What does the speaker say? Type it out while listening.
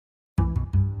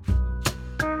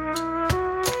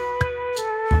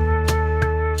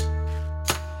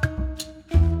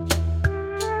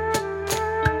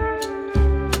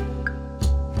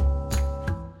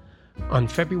On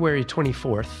February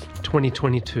 24th,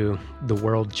 2022, the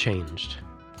world changed.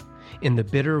 In the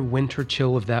bitter winter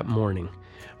chill of that morning,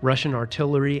 Russian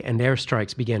artillery and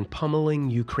airstrikes began pummeling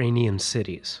Ukrainian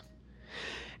cities.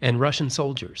 And Russian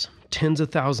soldiers, tens of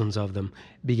thousands of them,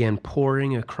 began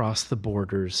pouring across the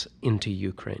borders into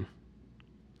Ukraine.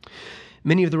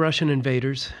 Many of the Russian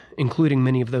invaders, including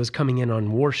many of those coming in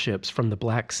on warships from the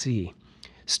Black Sea,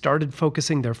 started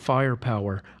focusing their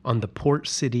firepower on the port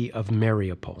city of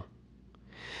Mariupol.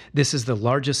 This is the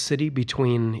largest city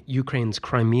between Ukraine's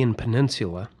Crimean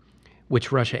Peninsula, which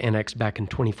Russia annexed back in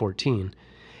 2014,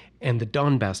 and the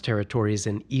Donbas territories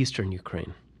in eastern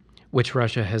Ukraine, which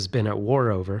Russia has been at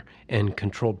war over and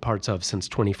controlled parts of since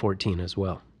 2014 as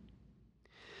well.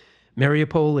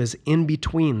 Mariupol is in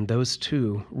between those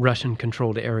two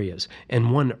Russian-controlled areas,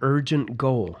 and one urgent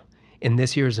goal in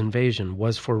this year's invasion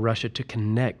was for Russia to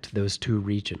connect those two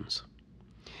regions.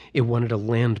 It wanted a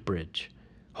land bridge,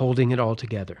 holding it all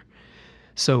together.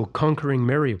 So conquering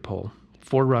Mariupol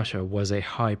for Russia was a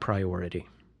high priority.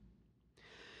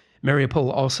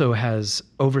 Mariupol also has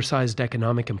oversized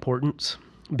economic importance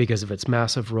because of its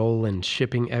massive role in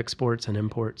shipping exports and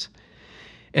imports.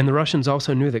 And the Russians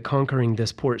also knew that conquering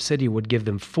this port city would give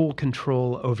them full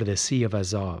control over the Sea of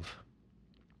Azov.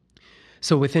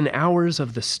 So within hours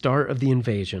of the start of the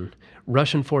invasion,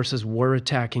 Russian forces were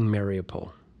attacking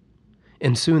Mariupol.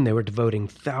 And soon they were devoting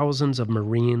thousands of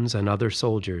Marines and other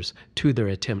soldiers to their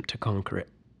attempt to conquer it.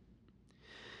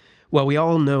 Well, we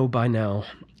all know by now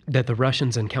that the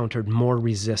Russians encountered more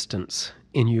resistance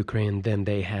in Ukraine than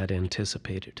they had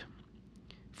anticipated.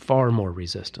 Far more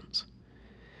resistance.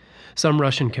 Some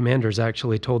Russian commanders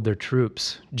actually told their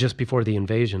troops just before the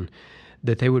invasion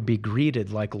that they would be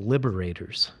greeted like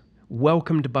liberators,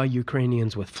 welcomed by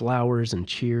Ukrainians with flowers and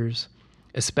cheers,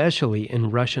 especially in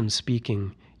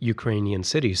Russian-speaking Ukrainian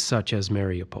cities such as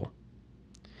Mariupol.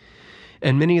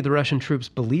 And many of the Russian troops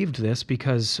believed this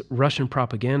because Russian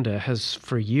propaganda has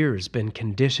for years been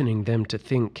conditioning them to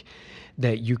think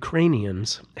that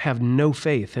Ukrainians have no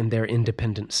faith in their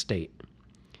independent state,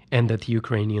 and that the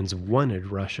Ukrainians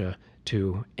wanted Russia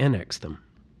to annex them.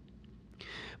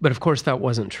 But of course that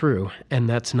wasn't true, and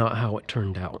that's not how it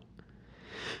turned out.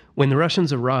 When the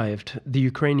Russians arrived, the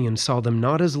Ukrainians saw them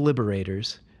not as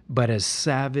liberators, but as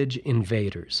savage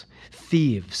invaders,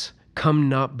 thieves, come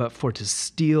not but for to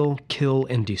steal, kill,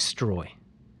 and destroy.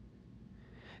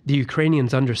 The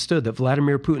Ukrainians understood that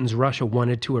Vladimir Putin's Russia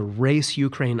wanted to erase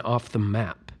Ukraine off the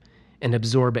map and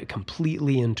absorb it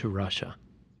completely into Russia.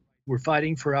 We're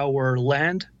fighting for our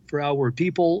land, for our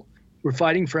people. We're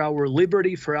fighting for our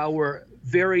liberty, for our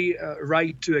very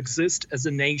right to exist as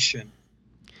a nation.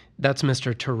 That's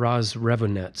Mr. Taras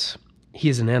Revonets. He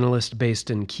is an analyst based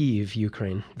in Kyiv,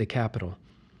 Ukraine, the capital.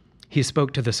 He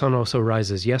spoke to The Sun Also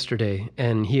Rises yesterday,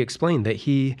 and he explained that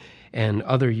he and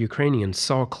other Ukrainians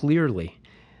saw clearly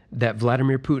that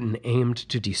Vladimir Putin aimed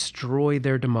to destroy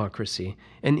their democracy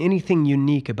and anything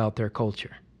unique about their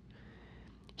culture.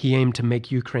 He aimed to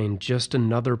make Ukraine just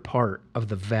another part of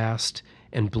the vast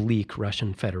and bleak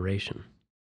Russian Federation.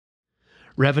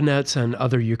 Revonets and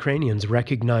other Ukrainians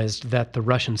recognized that the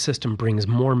Russian system brings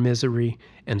more misery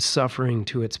and suffering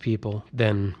to its people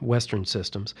than Western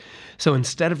systems. So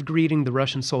instead of greeting the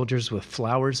Russian soldiers with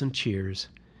flowers and cheers,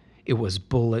 it was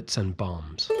bullets and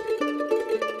bombs.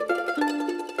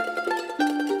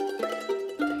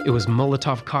 It was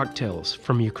Molotov cocktails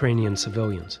from Ukrainian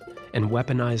civilians and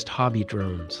weaponized hobby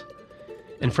drones.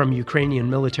 And from Ukrainian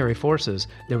military forces,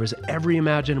 there was every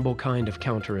imaginable kind of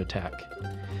counterattack.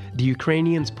 The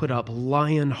Ukrainians put up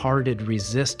lionhearted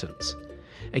resistance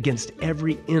against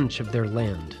every inch of their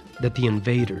land that the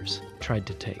invaders tried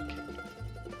to take.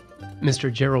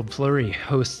 Mr. Gerald Fleury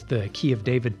hosts the Key of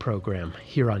David program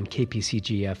here on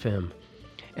KPCG-FM,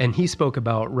 and he spoke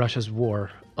about Russia's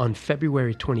war on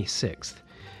February 26th,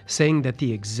 saying that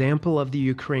the example of the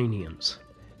Ukrainians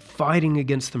fighting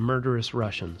against the murderous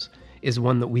Russians is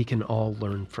one that we can all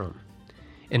learn from,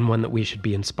 and one that we should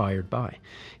be inspired by.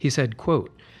 He said,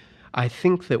 quote, "I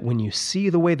think that when you see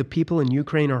the way the people in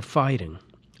Ukraine are fighting,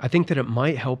 I think that it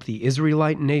might help the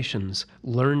Israelite nations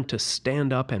learn to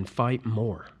stand up and fight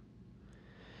more."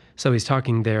 So he's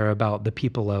talking there about the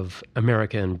people of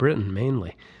America and Britain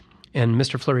mainly. And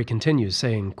Mr. Fleury continues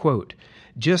saying, quote,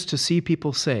 "Just to see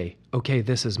people say, okay,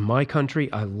 this is my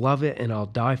country, I love it, and I'll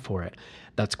die for it.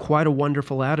 That's quite a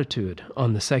wonderful attitude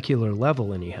on the secular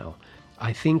level anyhow.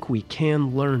 I think we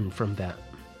can learn from that."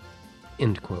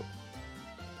 End quote.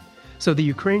 So the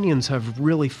Ukrainians have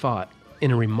really fought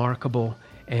in a remarkable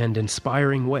and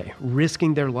inspiring way,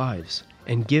 risking their lives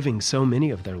and giving so many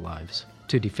of their lives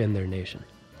to defend their nation.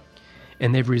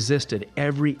 And they've resisted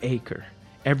every acre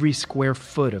every square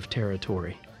foot of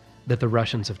territory that the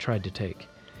Russians have tried to take.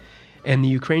 And the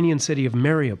Ukrainian city of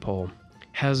Mariupol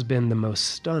has been the most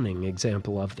stunning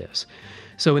example of this.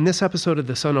 So in this episode of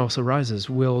The Sun Also Rises,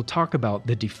 we'll talk about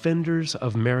the defenders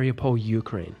of Mariupol,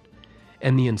 Ukraine,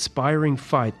 and the inspiring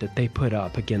fight that they put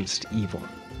up against evil.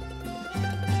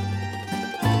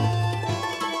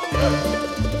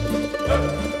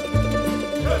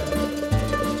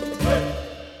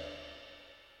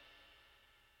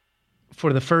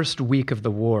 For the first week of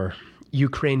the war,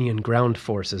 Ukrainian ground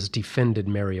forces defended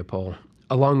Mariupol,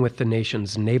 along with the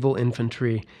nation's naval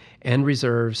infantry and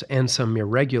reserves and some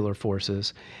irregular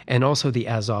forces, and also the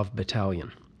Azov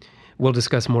battalion. We'll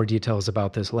discuss more details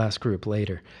about this last group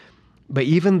later. But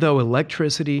even though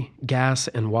electricity, gas,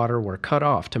 and water were cut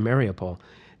off to Mariupol,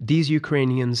 these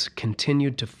Ukrainians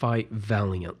continued to fight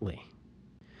valiantly.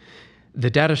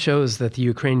 The data shows that the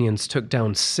Ukrainians took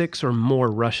down 6 or more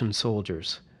Russian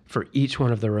soldiers for each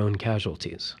one of their own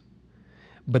casualties.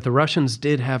 But the Russians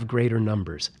did have greater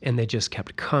numbers, and they just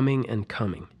kept coming and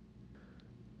coming.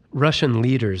 Russian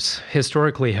leaders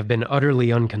historically have been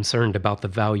utterly unconcerned about the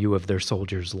value of their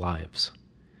soldiers' lives.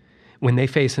 When they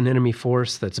face an enemy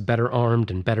force that's better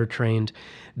armed and better trained,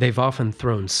 they've often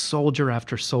thrown soldier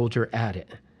after soldier at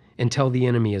it until the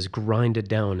enemy is grinded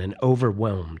down and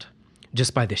overwhelmed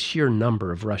just by the sheer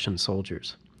number of Russian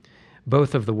soldiers.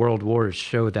 Both of the world wars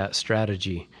show that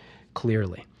strategy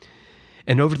clearly.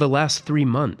 And over the last 3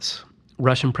 months,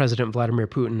 Russian President Vladimir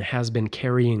Putin has been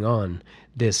carrying on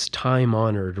this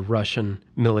time-honored Russian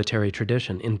military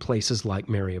tradition in places like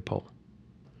Mariupol.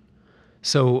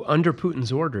 So under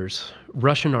Putin's orders,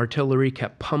 Russian artillery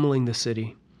kept pummeling the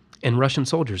city, and Russian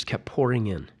soldiers kept pouring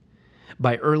in.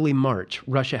 By early March,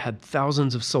 Russia had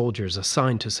thousands of soldiers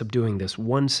assigned to subduing this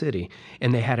one city,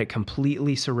 and they had it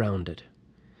completely surrounded.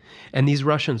 And these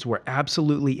Russians were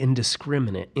absolutely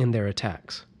indiscriminate in their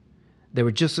attacks. They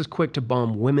were just as quick to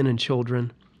bomb women and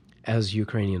children as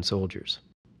Ukrainian soldiers.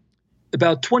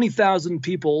 About 20,000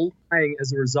 people dying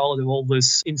as a result of all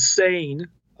this insane,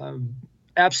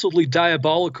 absolutely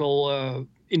diabolical,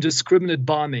 indiscriminate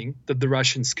bombing that the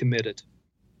Russians committed.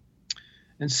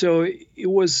 And so it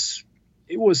was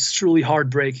truly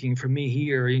heartbreaking for me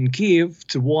here in Kyiv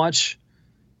to watch.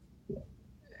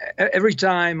 Every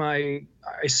time I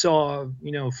saw,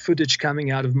 footage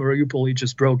coming out of Mariupol, it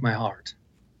just broke my heart.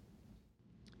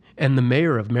 And the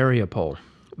mayor of Mariupol,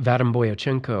 Vadim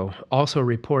Boyachenko, also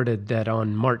reported that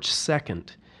on March 2nd,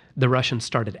 the Russians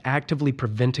started actively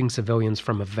preventing civilians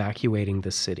from evacuating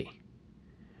the city.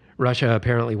 Russia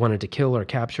apparently wanted to kill or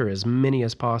capture as many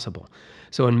as possible,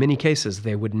 so in many cases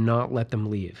they would not let them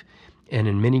leave, and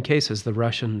in many cases the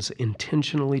Russians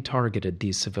intentionally targeted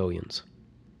these civilians.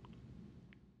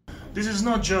 This is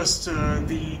not just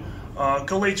the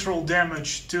collateral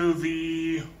damage to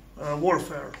the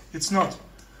warfare. It's not.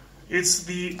 It's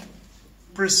the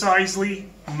precisely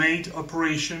made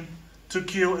operation to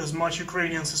kill as much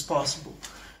Ukrainians as possible.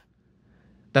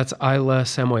 That's Ilya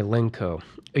Samoylenko,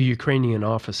 a Ukrainian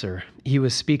officer. He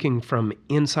was speaking from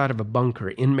inside of a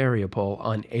bunker in Mariupol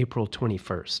on April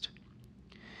 21st.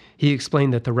 He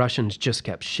explained that the Russians just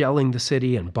kept shelling the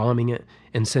city and bombing it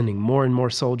and sending more and more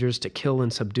soldiers to kill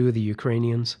and subdue the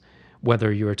Ukrainians,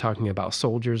 whether you were talking about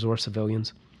soldiers or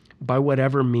civilians, by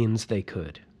whatever means they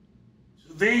could.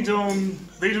 They don't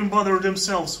bother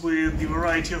themselves with the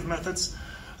variety of methods.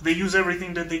 They use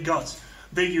everything that they got.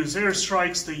 They use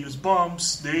airstrikes, they use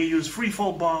bombs, they use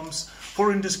free-fall bombs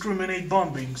for indiscriminate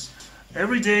bombings.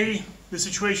 Every day, the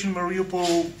situation in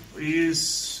Mariupol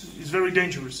is very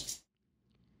dangerous.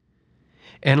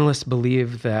 Analysts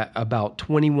believe that about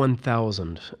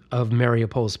 21,000 of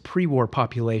Mariupol's pre-war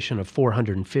population of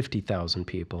 450,000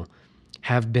 people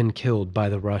have been killed by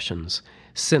the Russians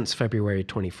since February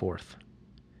 24th.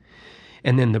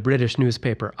 And then the British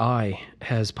newspaper I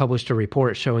has published a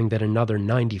report showing that another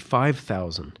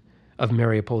 95,000 of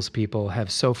Mariupol's people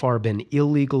have so far been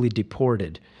illegally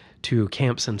deported to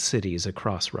camps and cities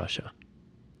across Russia.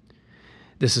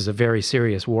 This is a very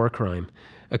serious war crime,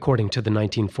 according to the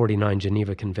 1949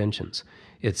 Geneva Conventions.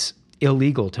 It's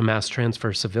illegal to mass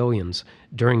transfer civilians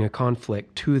during a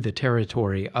conflict to the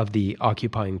territory of the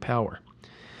occupying power.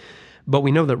 But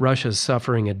we know that Russia is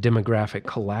suffering a demographic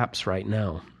collapse right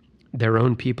now. Their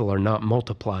own people are not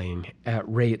multiplying at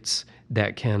rates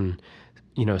that can,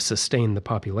 sustain the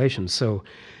population. So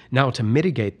now to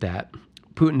mitigate that,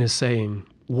 Putin is saying,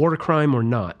 war crime or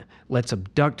not, let's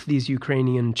abduct these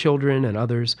Ukrainian children and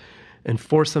others and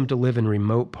force them to live in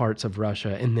remote parts of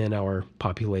Russia, and then our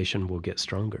population will get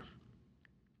stronger.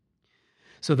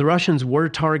 So the Russians were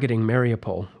targeting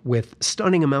Mariupol with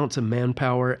stunning amounts of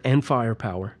manpower and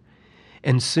firepower,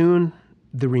 and soon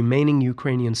the remaining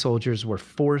Ukrainian soldiers were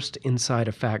forced inside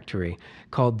a factory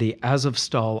called the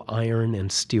Azovstal Iron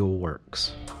and Steel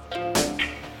Works.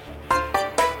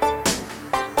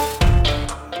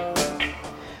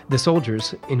 The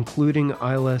soldiers, including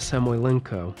Ilya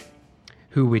Samoylenko,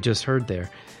 who we just heard there,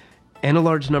 and a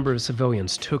large number of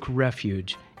civilians took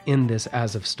refuge in this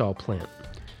Azovstal plant,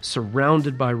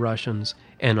 surrounded by Russians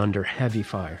and under heavy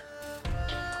fire.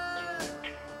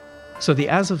 So the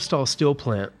Azovstal steel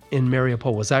plant in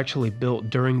Mariupol was actually built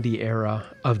during the era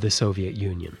of the Soviet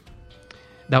Union.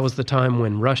 That was the time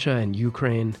when Russia and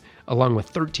Ukraine, along with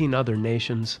 13 other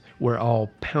nations, were all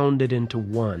pounded into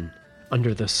one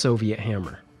under the Soviet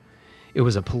hammer. It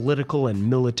was a political and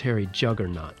military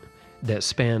juggernaut that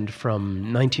spanned from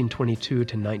 1922 to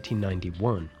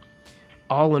 1991,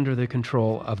 all under the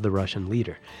control of the Russian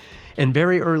leader. And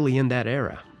very early in that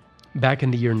era, back in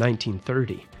the year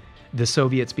 1930, the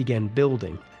Soviets began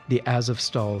building the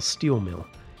Azovstal steel mill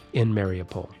in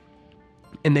Mariupol.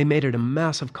 And they made it a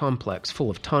massive complex full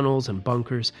of tunnels and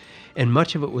bunkers, and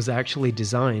much of it was actually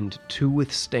designed to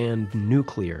withstand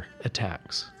nuclear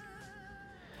attacks.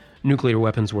 Nuclear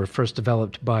weapons were first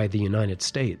developed by the United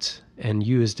States and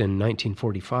used in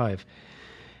 1945,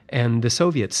 and the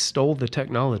Soviets stole the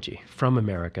technology from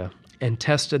America and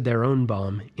tested their own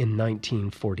bomb in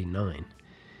 1949.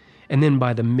 And then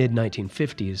by the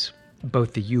mid-1950s,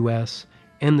 both the US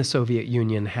and the Soviet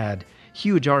Union had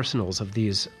huge arsenals of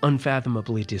these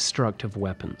unfathomably destructive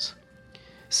weapons.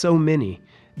 So many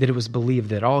that it was believed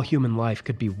that all human life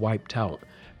could be wiped out,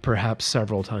 perhaps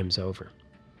several times over.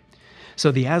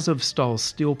 So the Azovstal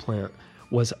steel plant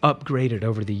was upgraded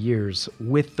over the years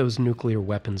with those nuclear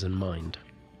weapons in mind.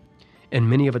 And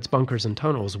many of its bunkers and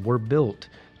tunnels were built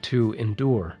to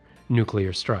endure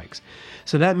nuclear strikes.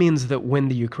 So that means that when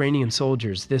the Ukrainian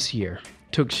soldiers this year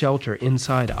took shelter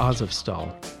inside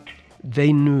Azovstal,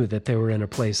 they knew that they were in a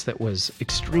place that was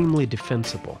extremely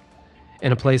defensible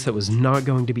and a place that was not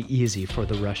going to be easy for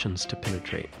the Russians to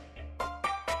penetrate.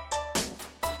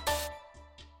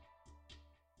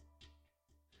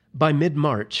 By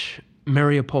mid-March,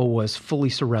 Mariupol was fully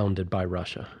surrounded by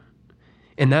Russia,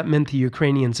 and that meant the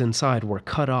Ukrainians inside were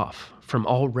cut off from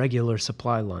all regular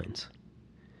supply lines.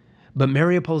 But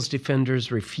Mariupol's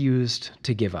defenders refused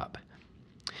to give up.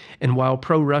 And while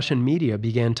pro-Russian media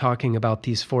began talking about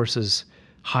these forces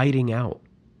hiding out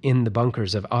in the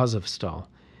bunkers of Azovstal,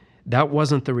 that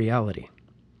wasn't the reality.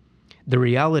 The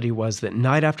reality was that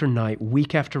night after night,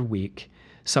 week after week,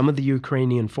 some of the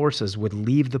Ukrainian forces would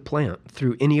leave the plant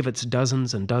through any of its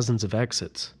dozens and dozens of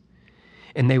exits,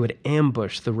 and they would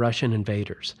ambush the Russian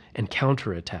invaders and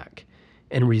counterattack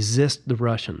and resist the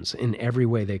Russians in every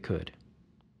way they could.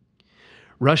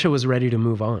 Russia was ready to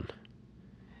move on.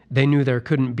 They knew there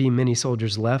couldn't be many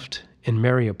soldiers left in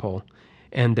Mariupol,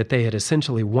 and that they had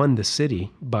essentially won the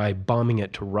city by bombing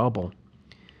it to rubble.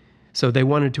 So they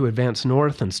wanted to advance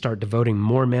north and start devoting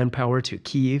more manpower to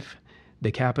Kyiv,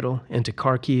 the capital, and to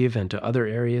Kharkiv and to other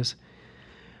areas.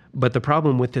 But the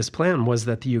problem with this plan was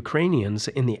that the Ukrainians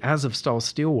in the Azovstal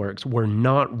steelworks were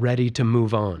not ready to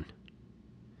move on.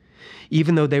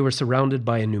 Even though they were surrounded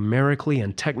by a numerically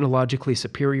and technologically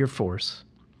superior force,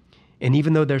 and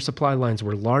even though their supply lines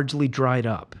were largely dried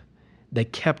up, they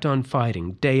kept on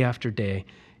fighting day after day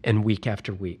and week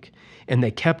after week. And they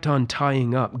kept on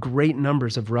tying up great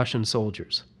numbers of Russian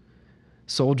soldiers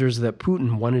that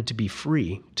Putin wanted to be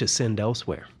free to send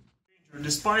elsewhere.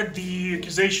 Despite the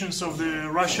accusations of the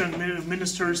Russian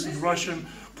ministers and Russian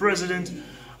president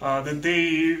that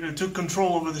they took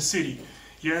control over the city.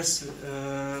 Yes,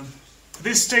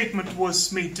 this statement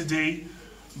was made today.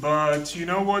 But you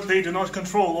know what? They do not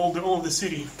control all of the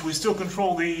city. We still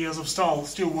control the Azovstal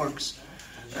steelworks,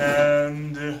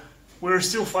 and we're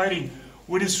still fighting.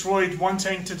 We destroyed 1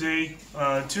 tank today,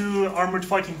 2 armored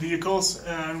fighting vehicles,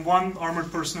 and 1 armored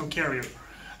personnel carrier.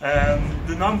 And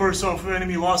the numbers of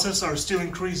enemy losses are still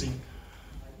increasing.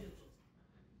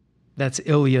 That's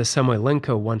Ilya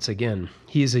Samoylenko once again.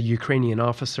 He's a Ukrainian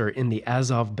officer in the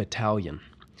Azov Battalion.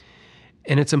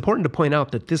 And it's important to point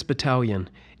out that this battalion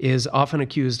is often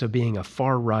accused of being a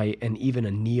far-right and even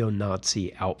a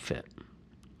neo-Nazi outfit.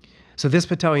 So this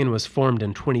battalion was formed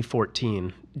in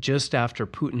 2014, just after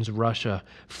Putin's Russia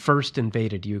first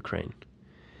invaded Ukraine.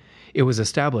 It was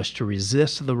established to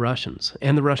resist the Russians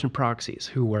and the Russian proxies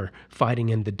who were fighting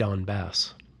in the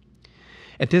Donbass.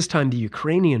 At this time, the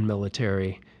Ukrainian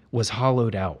military was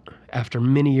hollowed out after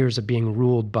many years of being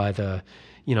ruled by the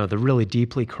really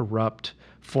deeply corrupt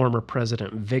former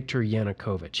president Viktor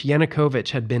Yanukovych. Yanukovych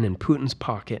had been in Putin's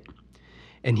pocket,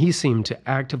 and he seemed to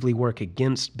actively work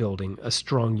against building a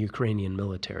strong Ukrainian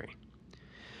military.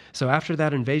 So after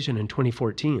that invasion in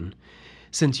 2014,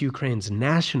 Since Ukraine's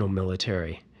national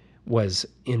military was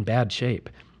in bad shape,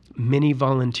 many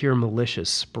volunteer militias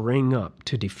sprang up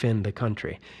to defend the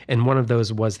country, and one of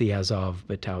those was the Azov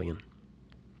Battalion.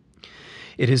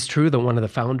 It is true that one of the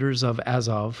founders of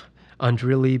Azov,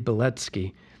 Andriy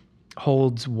Beletsky,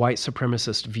 holds white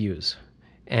supremacist views,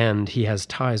 and he has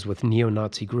ties with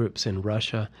neo-Nazi groups in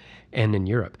Russia and in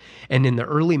Europe. And in the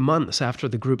early months after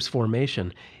the group's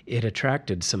formation, it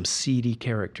attracted some seedy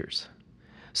characters.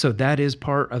 So that is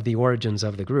part of the origins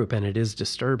of the group, and it is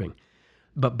disturbing.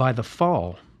 But by the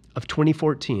fall of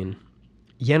 2014,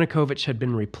 Yanukovych had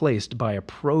been replaced by a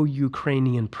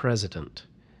pro-Ukrainian president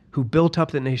who built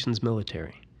up the nation's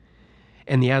military.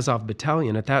 And the Azov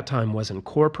Battalion at that time was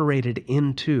incorporated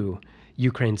into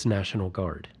Ukraine's National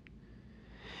Guard.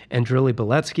 Andriy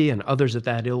Beletsky and others of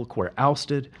that ilk were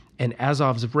ousted, and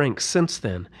Azov's ranks since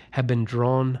then have been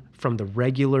drawn from the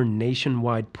regular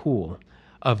nationwide pool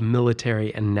of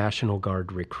military and National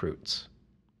Guard recruits.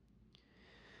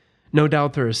 No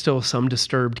doubt there are still some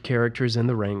disturbed characters in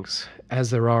the ranks,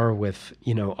 as there are with,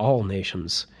 all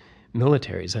nations,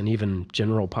 militaries, and even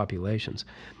general populations.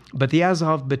 But the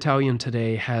Azov Battalion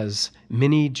today has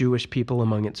many Jewish people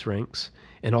among its ranks,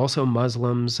 and also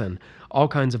Muslims and all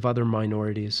kinds of other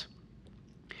minorities,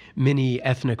 many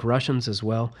ethnic Russians as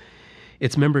well.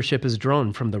 Its membership is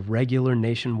drawn from the regular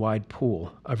nationwide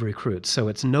pool of recruits, so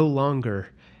it's no longer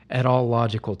at all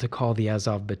logical to call the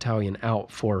Azov Battalion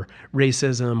out for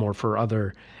racism or for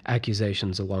other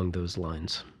accusations along those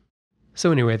lines.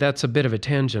 So anyway, that's a bit of a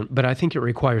tangent, but I think it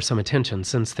requires some attention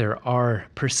since there are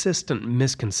persistent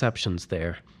misconceptions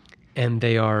there, and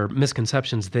they are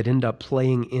misconceptions that end up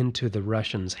playing into the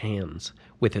Russians' hands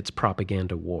with its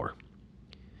propaganda war.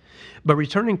 But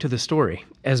returning to the story,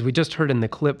 as we just heard in the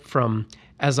clip from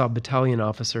Azov Battalion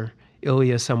officer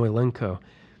Ilya Samoylenko,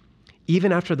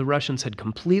 even after the Russians had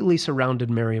completely surrounded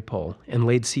Mariupol and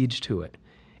laid siege to it,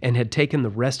 and had taken the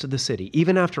rest of the city,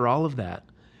 even after all of that,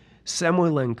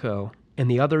 Samoylenko and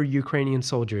the other Ukrainian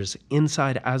soldiers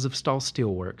inside Azovstal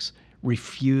steelworks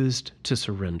refused to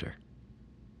surrender.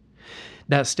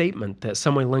 That statement that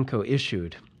Samoylenko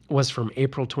issued was from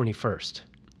April 21st.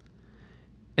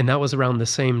 And that was around the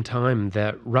same time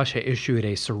that Russia issued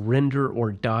a surrender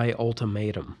or die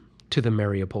ultimatum to the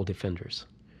Mariupol defenders.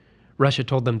 Russia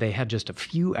told them they had just a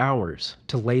few hours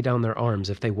to lay down their arms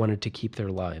if they wanted to keep their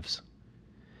lives.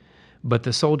 But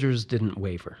the soldiers didn't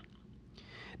waver.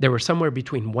 There were somewhere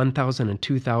between 1,000 and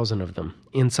 2,000 of them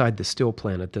inside the steel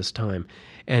plant at this time,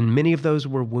 and many of those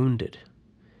were wounded.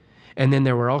 And then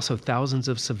there were also thousands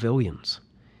of civilians,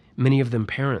 many of them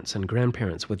parents and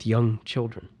grandparents with young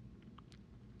children.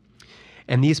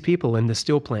 And these people in the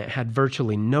steel plant had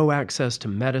virtually no access to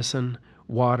medicine,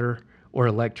 water, or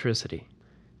electricity.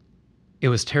 It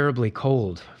was terribly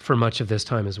cold for much of this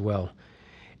time as well,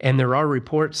 and there are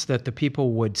reports that the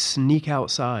people would sneak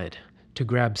outside to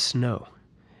grab snow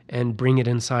and bring it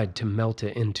inside to melt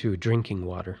it into drinking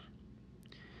water.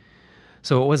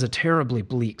 So it was a terribly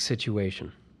bleak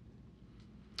situation.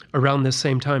 Around this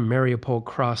same time, Mariupol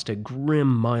crossed a grim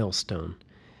milestone,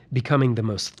 becoming the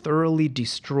most thoroughly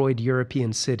destroyed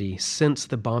European city since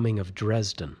the bombing of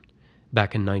Dresden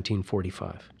back in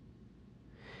 1945.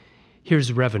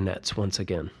 Here's Revenets once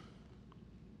again.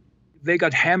 They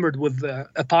got hammered with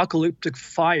apocalyptic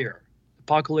fire,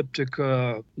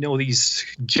 these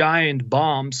giant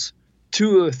bombs,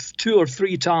 2 or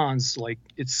 3 tons. Like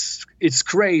it's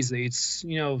crazy. It's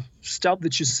stuff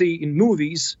that you see in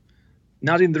movies,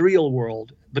 not in the real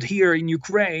world. But here in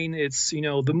Ukraine, it's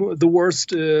the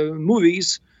worst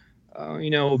movies,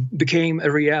 became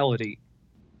a reality.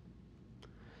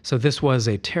 So this was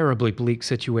a terribly bleak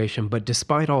situation, but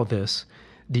despite all this,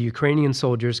 the Ukrainian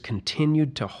soldiers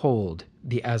continued to hold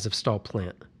the Azovstal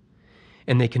plant,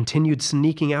 and they continued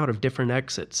sneaking out of different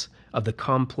exits of the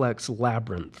complex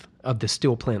labyrinth of the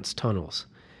steel plant's tunnels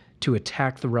to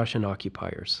attack the Russian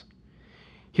occupiers.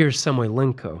 Here's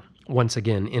Samoylenko once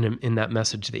again in that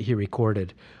message that he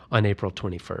recorded on April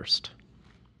 21st.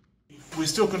 We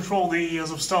still control the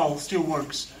Azovstal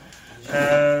steelworks,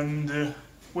 and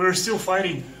we're still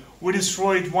fighting. We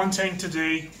destroyed 1 tank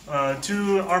today,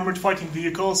 2 armored fighting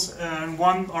vehicles, and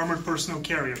 1 armored personnel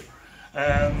carrier.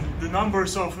 And the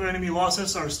numbers of enemy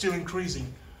losses are still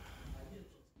increasing.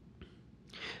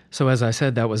 So as I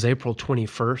said, that was April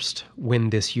 21st when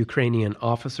this Ukrainian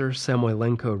officer,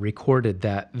 Samoylenko, recorded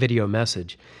that video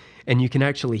message. And you can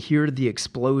actually hear the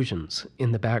explosions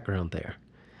in the background there.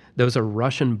 Those are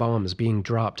Russian bombs being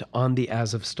dropped on the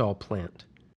Azovstal plant.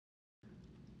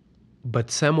 But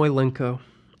Samoylenko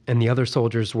and the other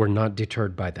soldiers were not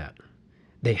deterred by that.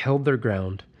 They held their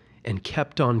ground and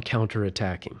kept on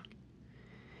counterattacking.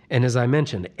 And as I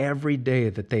mentioned, every day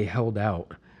that they held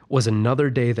out was another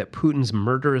day that Putin's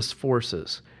murderous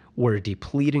forces were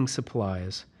depleting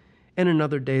supplies, and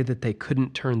another day that they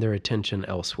couldn't turn their attention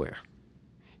elsewhere.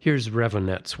 Here's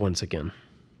Revonets once again.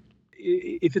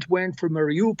 If it weren't for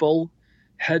Mariupol,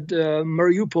 had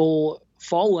Mariupol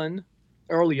fallen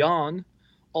early on,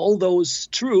 all those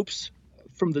troops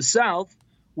from the south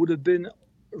would have been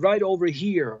right over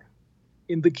here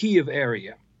in the Kyiv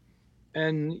area.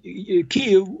 And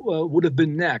Kyiv would have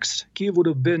been next. Kyiv would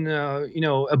have been,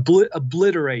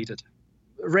 obliterated,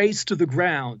 razed to the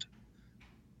ground,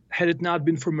 had it not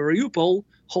been for Mariupol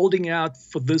holding out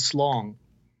for this long.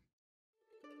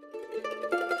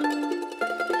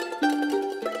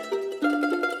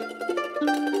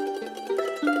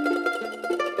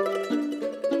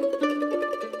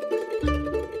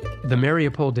 The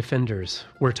Mariupol defenders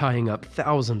were tying up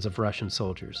thousands of Russian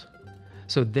soldiers,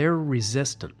 so their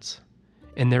resistance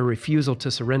and their refusal to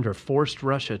surrender forced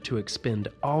Russia to expend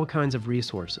all kinds of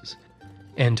resources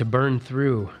and to burn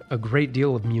through a great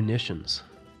deal of munitions,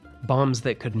 bombs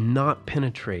that could not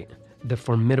penetrate the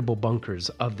formidable bunkers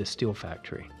of the steel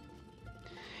factory.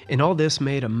 And all this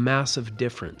made a massive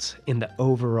difference in the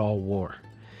overall war.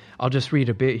 I'll just read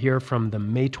a bit here from the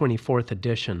May 24th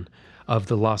edition of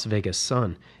the Las Vegas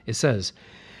Sun. It says,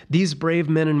 "These brave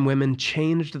men and women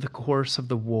changed the course of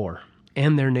the war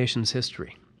and their nation's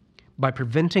history. By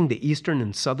preventing the eastern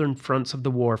and southern fronts of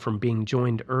the war from being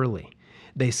joined early,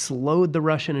 they slowed the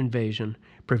Russian invasion,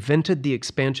 prevented the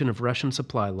expansion of Russian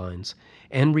supply lines,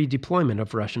 and redeployment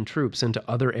of Russian troops into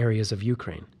other areas of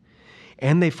Ukraine.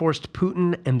 And they forced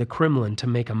Putin and the Kremlin to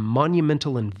make a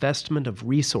monumental investment of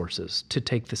resources to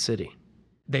take the city.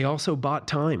 They also bought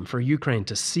time for Ukraine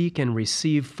to seek and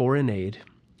receive foreign aid,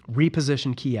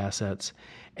 reposition key assets,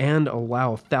 and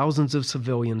allow thousands of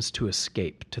civilians to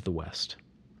escape to the west."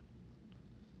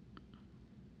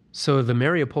 So the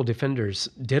Mariupol defenders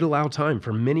did allow time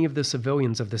for many of the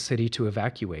civilians of the city to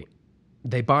evacuate.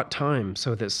 They bought time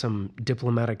so that some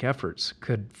diplomatic efforts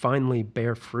could finally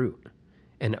bear fruit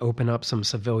and open up some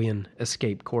civilian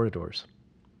escape corridors.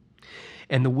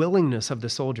 And the willingness of the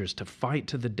soldiers to fight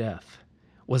to the death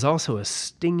was also a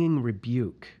stinging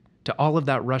rebuke to all of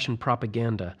that Russian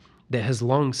propaganda that has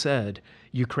long said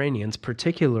Ukrainians,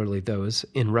 particularly those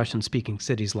in Russian-speaking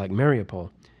cities like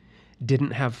Mariupol,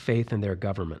 didn't have faith in their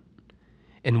government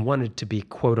and wanted to be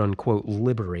quote-unquote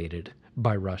liberated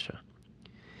by Russia.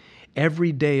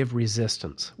 Every day of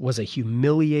resistance was a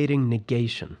humiliating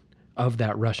negation of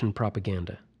that Russian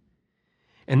propaganda.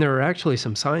 And there are actually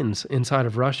some signs inside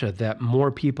of Russia that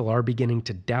more people are beginning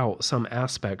to doubt some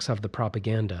aspects of the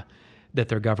propaganda that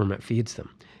their government feeds them,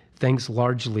 thanks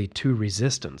largely to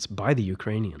resistance by the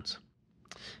Ukrainians.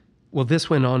 Well, this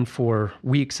went on for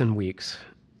weeks and weeks,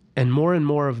 and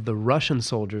more of the Russian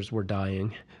soldiers were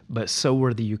dying, but so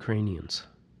were the Ukrainians.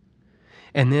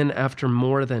 And then after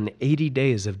more than 80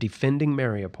 days of defending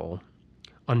Mariupol,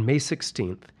 on May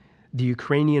 16th, the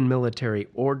Ukrainian military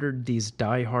ordered these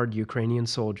die-hard Ukrainian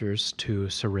soldiers to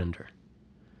surrender.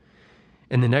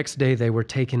 And the next day they were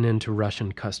taken into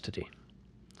Russian custody.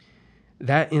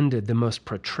 That ended the most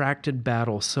protracted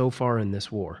battle so far in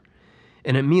this war,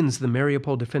 and it means the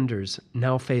Mariupol defenders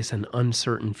now face an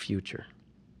uncertain future.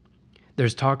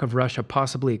 There's talk of Russia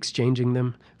possibly exchanging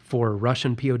them for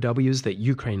Russian POWs that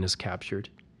Ukraine has captured.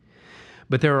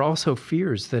 But there are also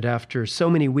fears that after so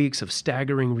many weeks of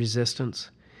staggering resistance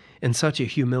and such a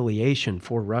humiliation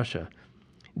for Russia,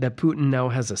 that Putin now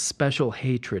has a special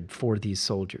hatred for these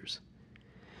soldiers.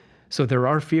 So there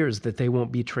are fears that they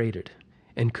won't be traded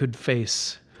and could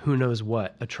face who knows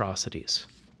what atrocities.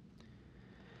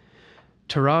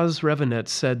 Taras Revanets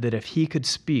said that if he could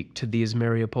speak to these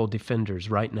Mariupol defenders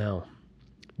right now,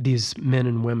 these men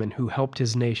and women who helped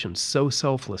his nation so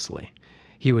selflessly,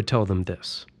 he would tell them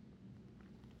this.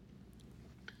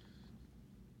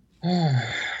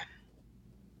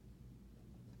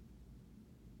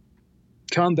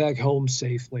 Come back home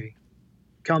safely.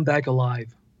 Come back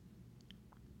alive.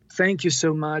 Thank you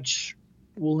so much.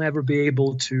 We'll never be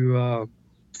able to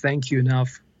thank you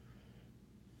enough.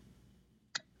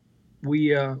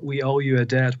 We owe you a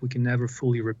debt we can never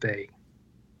fully repay.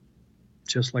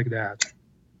 Just like that.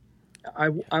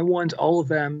 I want all of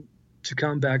them to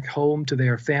come back home to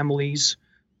their families.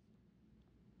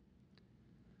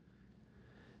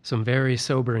 Some very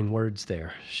sobering words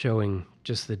there, showing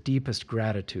just the deepest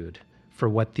gratitude for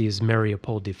what these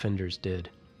Mariupol defenders did.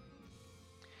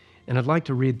 And I'd like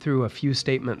to read through a few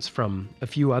statements from a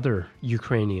few other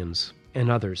Ukrainians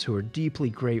and others who are deeply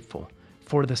grateful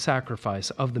for the sacrifice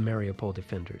of the Mariupol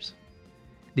defenders.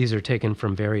 These are taken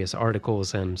from various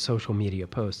articles and social media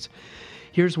posts.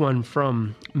 Here's one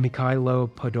from Mikhailo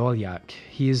Podolyak.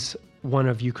 He's one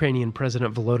of Ukrainian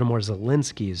President Volodymyr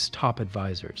Zelensky's top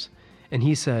advisors. And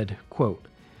he said, quote,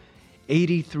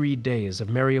 83 days of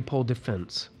Mariupol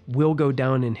defense will go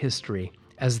down in history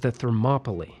as the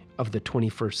Thermopylae of the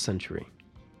 21st century.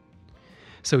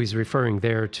 So he's referring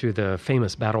there to the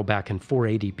famous battle back in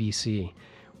 480 BC,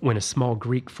 when a small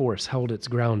Greek force held its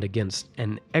ground against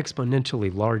an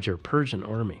exponentially larger Persian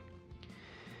army.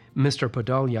 Mr.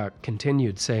 Podolyak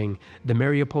continued saying the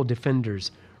Mariupol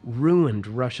defenders ruined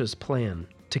Russia's plan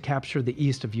to capture the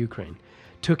east of Ukraine,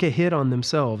 took a hit on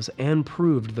themselves, and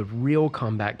proved the real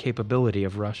combat capability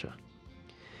of Russia.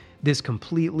 This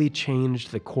completely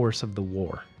changed the course of the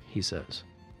war, he says.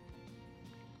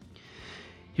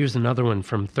 Here's another one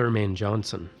from Thurman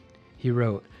Johnson. He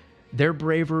wrote, their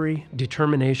bravery,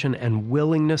 determination, and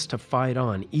willingness to fight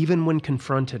on, even when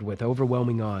confronted with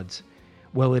overwhelming odds,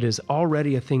 well, it is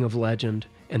already a thing of legend,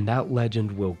 and that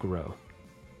legend will grow.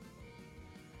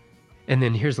 And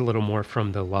then here's a little more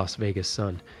from the Las Vegas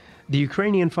Sun. The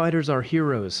Ukrainian fighters are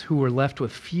heroes who were left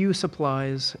with few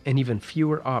supplies and even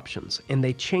fewer options, and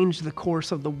they changed the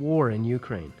course of the war in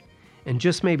Ukraine, and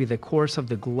just maybe the course of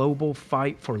the global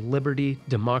fight for liberty,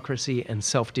 democracy, and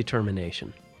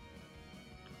self-determination.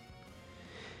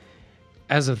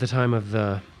 As of the time of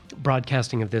the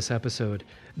broadcasting of this episode,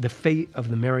 the fate of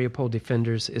the Mariupol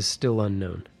defenders is still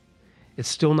unknown. It's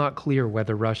still not clear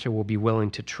whether Russia will be willing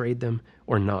to trade them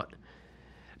or not.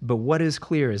 But what is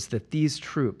clear is that these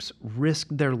troops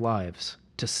risked their lives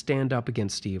to stand up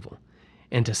against evil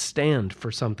and to stand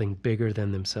for something bigger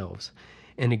than themselves,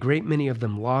 and a great many of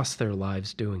them lost their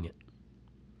lives doing it.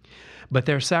 But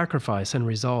their sacrifice and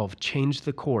resolve changed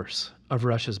the course of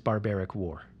Russia's barbaric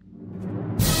war.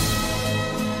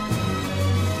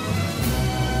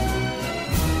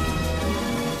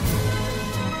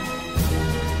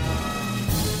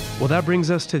 Well, that brings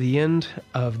us to the end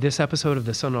of this episode of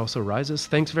The Sun Also Rises.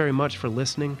 Thanks very much for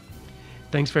listening.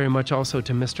 Thanks very much also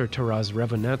to Mr. Taras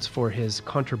Revonets for his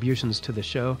contributions to the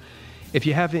show. If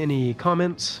you have any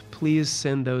comments, please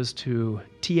send those to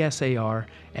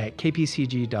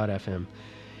tsar@kpcg.fm.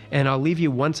 And I'll leave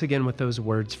you once again with those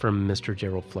words from Mr.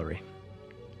 Gerald Fleury.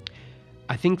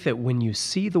 I think that when you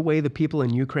see the way the people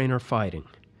in Ukraine are fighting,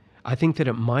 I think that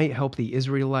it might help the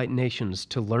Israelite nations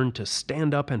to learn to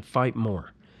stand up and fight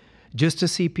more. Just to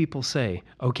see people say,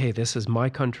 okay, this is my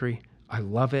country, I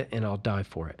love it, and I'll die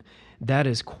for it. That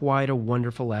is quite a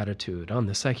wonderful attitude, on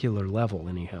the secular level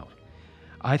anyhow.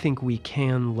 I think we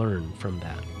can learn from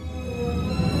that.